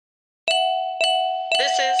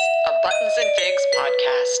This is a Buttons and Gigs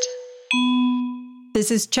podcast. This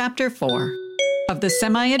is Chapter 4 of the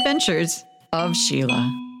Semi-Adventures of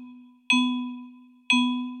Sheila.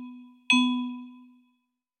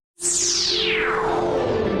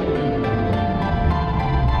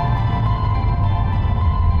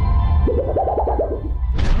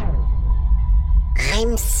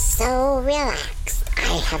 I'm so relaxed.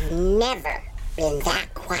 I have never been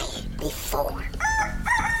that quiet before.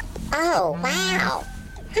 Oh, wow.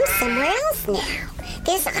 I'm somewhere else now.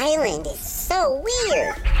 This island is so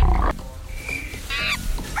weird.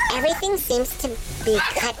 Everything seems to be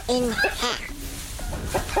cut in half.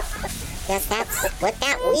 Guess that's what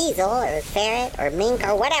that weasel or ferret or mink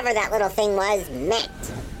or whatever that little thing was meant.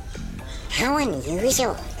 How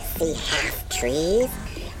unusual to see half trees,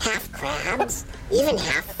 half crabs, even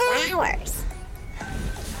half flowers.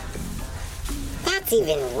 That's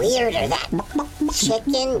even weirder that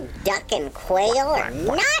chicken, duck, and quail are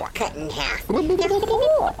not cut in half. They're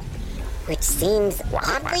whole. Which seems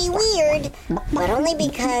oddly weird, but only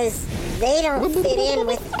because they don't fit in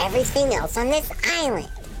with everything else on this island.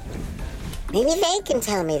 Maybe they can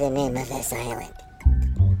tell me the name of this island.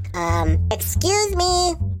 Excuse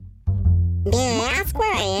me. May I ask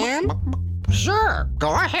where I am? Sure,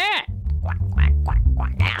 go ahead.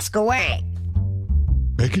 Ask away.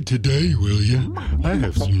 Make it today, will you? I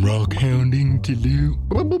have some rock hounding to do.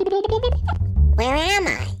 Where am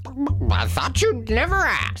I? I thought you'd never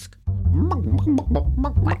ask.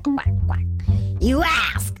 You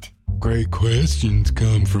asked. Great questions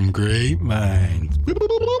come from great minds.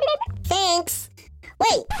 Thanks.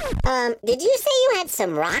 Wait, did you say you had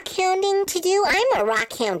some rock hounding to do? I'm a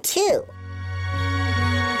rock hound too.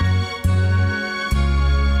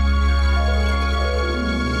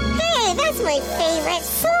 Hey, that's my favorite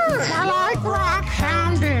song. I like rock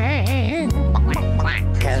hounding.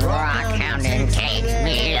 'Cause rock hounding takes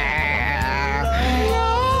me there.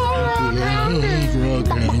 Rock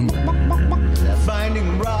hounding.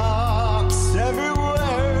 Finding rocks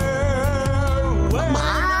everywhere. When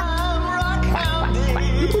I'm rock hounding,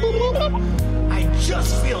 I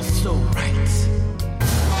just feel so right.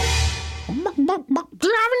 Do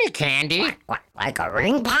you have any candy? Like a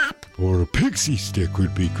ring pop? Or a pixie stick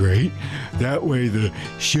would be great. That way the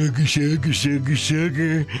sugar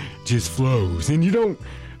just flows. And you don't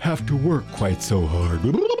have to work quite so hard.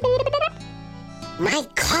 My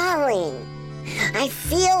calling. I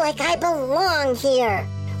feel like I belong here.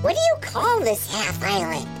 What do you call this half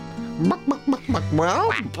island?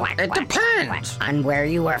 Well, it depends on where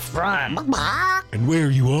you are from. And where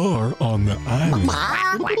you are on the island.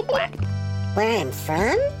 Where I'm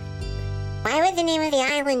from? Why would the name of the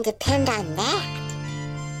island depend on that?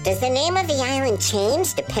 Does the name of the island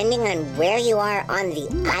change depending on where you are on the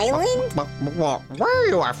island? Well, where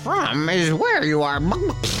you are from is where you are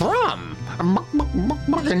from.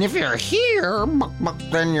 And if you're here,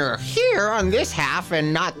 then you're here on this half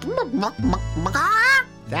and not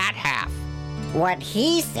that half. What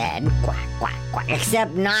he said,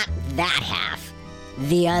 except not that half,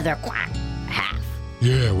 the other half.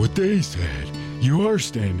 Yeah, what they said. You are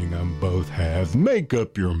standing on both halves. Make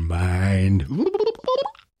up your mind.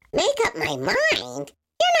 Make up my mind?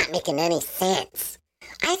 You're not making any sense.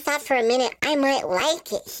 I thought for a minute I might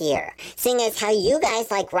like it here, seeing as how you guys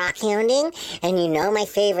like rock hounding, and you know my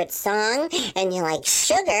favorite song, and you like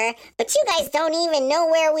sugar, but you guys don't even know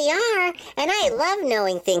where we are, and I love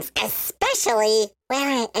knowing things, especially where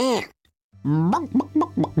I am.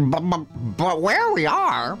 But where we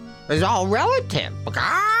are is all relative.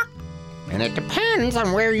 And it depends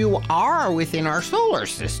on where you are within our solar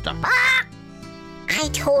system. I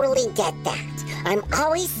totally get that. I'm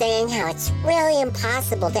always saying how it's really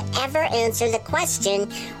impossible to ever answer the question,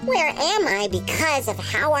 where am I, because of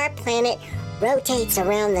how our planet rotates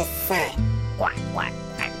around the sun.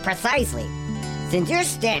 Precisely. Since you're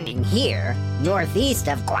standing here, northeast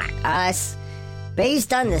of us,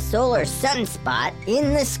 based on the solar sunspot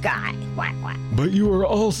in the sky. But you are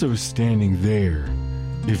also standing there.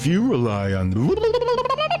 If you rely on the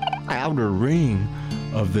outer ring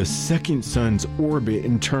of the second sun's orbit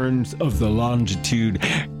in terms of the longitude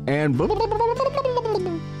and the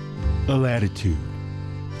latitude.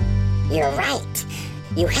 You're right.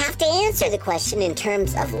 You have to answer the question in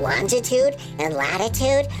terms of longitude and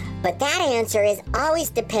latitude, but that answer is always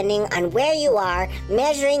depending on where you are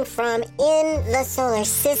measuring from in the solar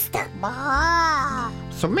system.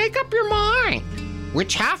 So make up your mind.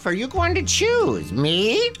 Which half are you going to choose?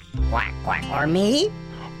 Me? Or me?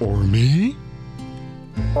 Or me?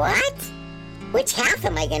 What? Which half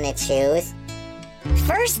am I gonna choose?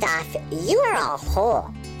 First off, you are all whole.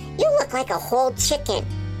 You look like a whole chicken.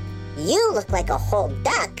 you look like a whole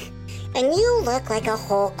duck, and you look like a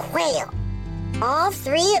whole quail. All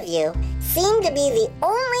three of you seem to be the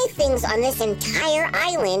only things on this entire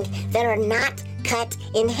island that are not cut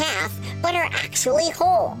in half, but are actually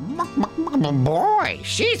whole. Boy,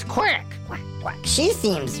 she's quick. She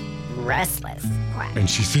seems restless. And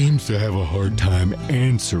she seems to have a hard time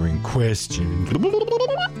answering questions.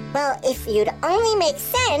 Well, if you'd only make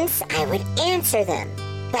sense, I would answer them.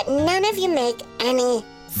 But none of you make any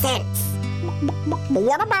sense.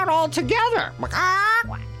 What about all together?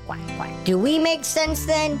 Do we make sense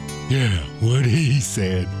then? Yeah, what he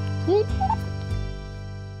said.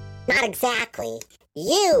 Not exactly.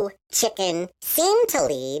 You, chicken, seem to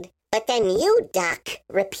lead, but then you, duck,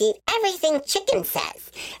 repeat everything chicken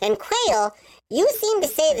says. And quail, you seem to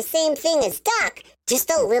say the same thing as duck, just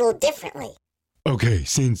a little differently. Okay,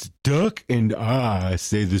 since Duck and I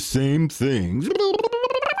say the same things,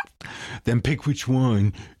 then pick which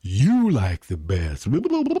one you like the best. Why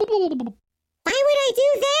would I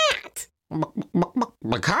do that?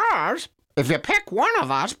 Because if you pick one of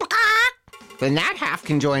us, then that half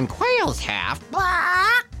can join Quail's half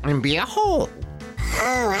and be a whole.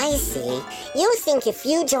 Oh, I see. You think if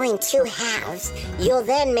you join two halves, you'll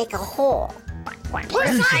then make a whole.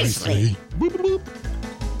 Precisely.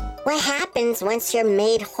 What happens once you're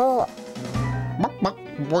made whole?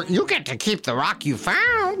 Well, you get to keep the rock you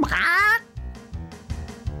found.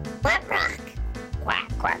 What rock?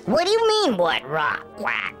 What do you mean, what rock?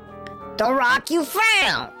 The rock you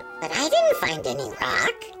found. But I didn't find any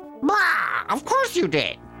rock. Of course you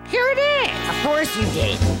did. Here it is. Of course you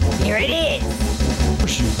did. Here it is.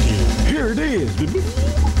 Here it is.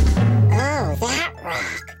 Oh, that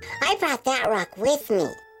rock. I brought that rock with me.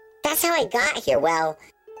 That's how I got here, well,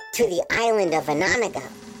 to the island of Ananaga.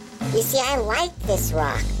 You see, I like this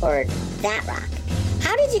rock, or that rock.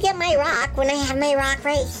 How did you get my rock when I have my rock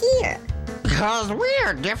right here? Because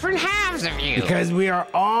we're different halves of you. Because we are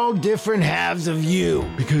all different halves of you.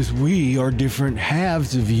 Because we are different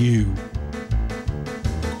halves of you.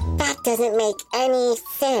 That doesn't make any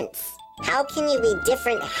sense. How can you be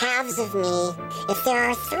different halves of me if there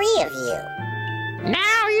are three of you?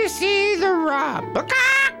 Now you see the rub.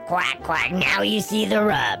 Quack. Now you see the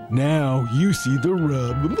rub. Now you see the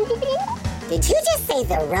rub. Did you just say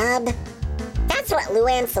the rub? That's what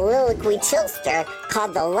Luann Soliloquy Chilster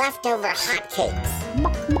called the leftover hotcakes.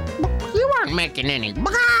 You aren't making any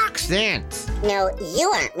sense. No,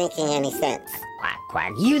 you aren't making any sense.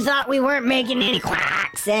 Quack. You thought we weren't making any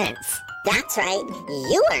quack sense. That's right,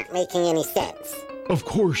 you aren't making any sense. Of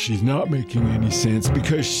course she's not making any sense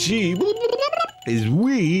because she is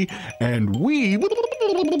we and we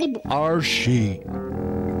are she.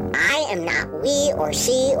 I am not we or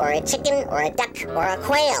she or a chicken or a duck or a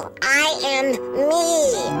quail. I am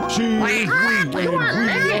me. She is we and we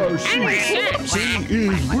are she. She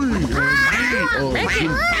is we and we are she.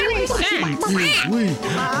 She is we and we.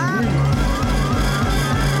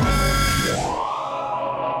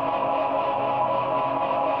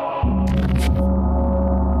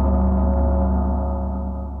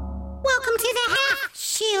 Welcome to the half,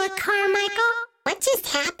 Sheila Carmichael. What just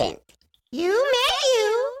happened? You met you,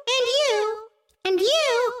 and you, and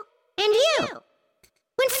you, and you.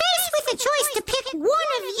 When faced with a choice to pick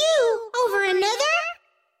one of you over another,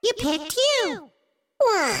 you picked you.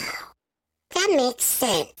 Wow, that makes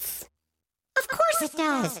sense. Of course it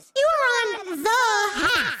does. You are on the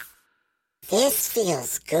half. This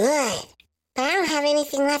feels good. But I don't have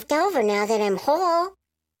anything left over now that I'm whole.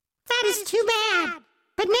 That is too bad.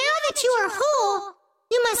 But now that you are whole,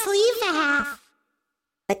 you must leave the half.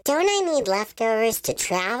 But don't I need leftovers to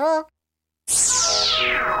travel?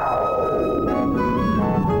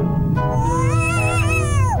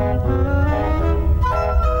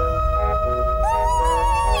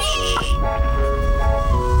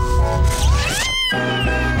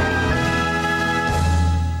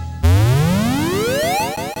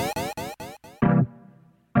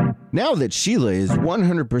 Now that Sheila is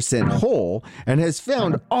 100% whole and has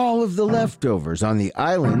found all of the leftovers on the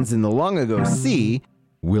islands in the long-ago sea,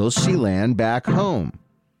 will she land back home?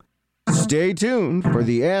 Stay tuned for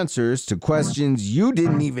the answers to questions you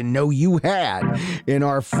didn't even know you had in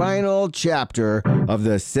our final chapter of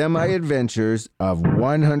the semi-adventures of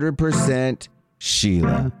 100%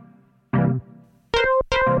 Sheila.